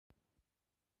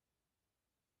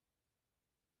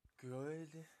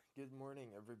Good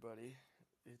morning, everybody.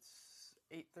 It's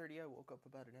 8:30. I woke up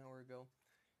about an hour ago,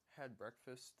 had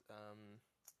breakfast,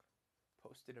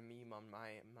 posted a meme on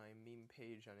my meme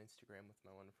page on Instagram with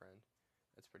my one friend.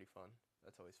 That's pretty fun.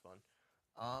 That's always fun.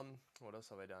 What else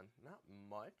have I done? Not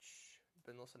much.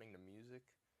 Been listening to music.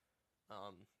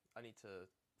 I need to,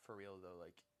 for real though,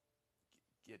 like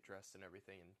get dressed and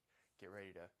everything and get ready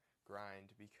to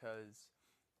grind because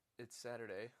it's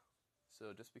Saturday.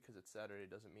 So just because it's Saturday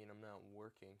doesn't mean I'm not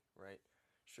working, right?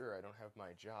 Sure, I don't have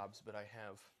my jobs, but I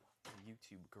have a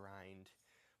YouTube grind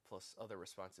plus other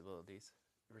responsibilities.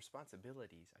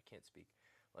 Responsibilities, I can't speak,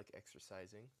 like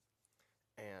exercising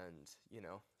and,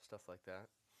 stuff like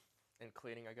that. And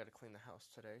cleaning, I got to clean the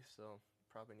house today, so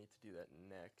probably need to do that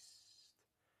next.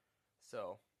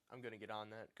 So, I'm going to get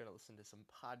on that, going to listen to some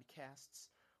podcasts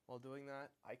while doing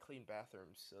that. I clean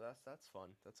bathrooms, so that's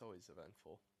fun. That's always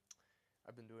eventful.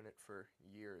 I've been doing it for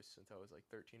years since I was like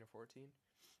 13 or 14.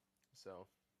 So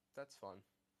that's fun.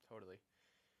 Totally.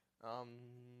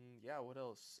 Yeah, what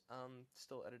else?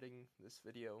 Still editing this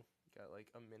video. Got like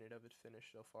a minute of it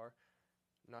finished so far.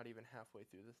 Not even halfway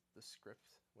through the script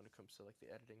when it comes to like the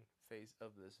editing phase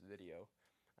of this video.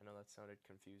 I know that sounded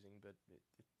confusing, but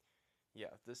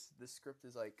yeah, this script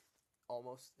is like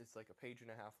it's like a page and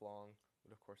a half long,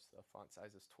 but of course the font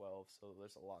size is 12, so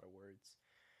there's a lot of words.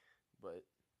 But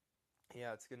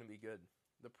yeah, it's gonna be good.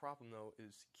 The problem though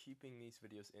is keeping these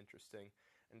videos interesting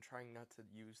and trying not to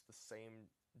use the same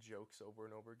jokes over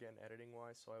and over again editing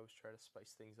wise, so I always try to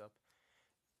spice things up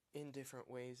in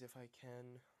different ways if I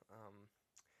can.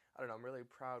 I don't know, I'm really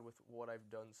proud with what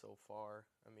I've done so far.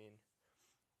 I mean,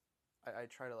 I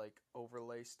try to like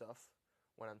overlay stuff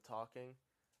when I'm talking.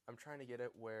 I'm trying to get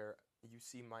it where you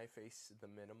see my face the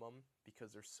minimum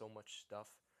because there's so much stuff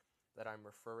that I'm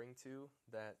referring to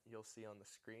that you'll see on the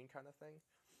screen kind of thing.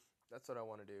 That's what I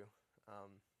want to do.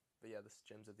 But yeah, this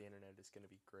Gems of the Internet is going to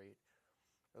be great.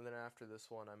 And then after this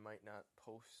one, I might not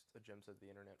post a Gems of the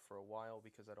Internet for a while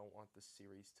because I don't want this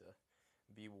series to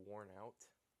be worn out.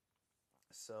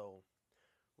 So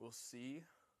we'll see.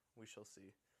 We shall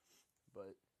see.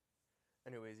 But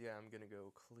anyways, yeah, I'm going to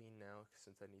go clean now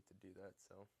since I need to do that.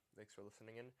 So thanks for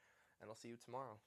listening in, and I'll see you tomorrow.